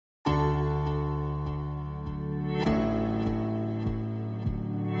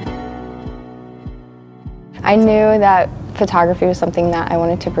I knew that photography was something that I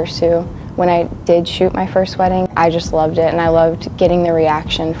wanted to pursue. When I did shoot my first wedding, I just loved it, and I loved getting the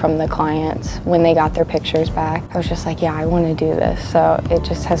reaction from the clients when they got their pictures back. I was just like, yeah, I want to do this. So it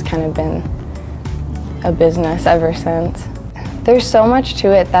just has kind of been a business ever since. There's so much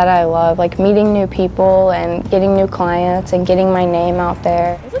to it that I love, like meeting new people and getting new clients and getting my name out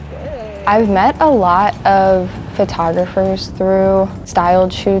there. I've met a lot of photographers through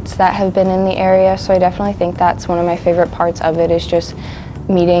styled shoots that have been in the area, so I definitely think that's one of my favorite parts of it, is just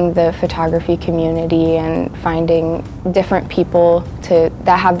meeting the photography community and finding different people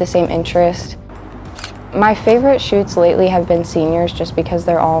that have the same interest. My favorite shoots lately have been seniors, just because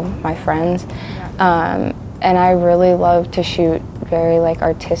they're all my friends. And I really love to shoot very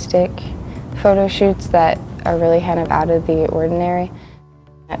artistic photo shoots that are really kind of out of the ordinary.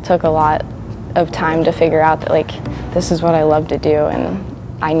 It took a lot of time to figure out that this is what I love to do and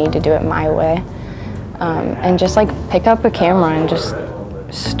I need to do it my way. And just pick up a camera and just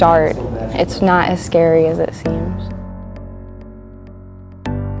start. It's not as scary as it seems.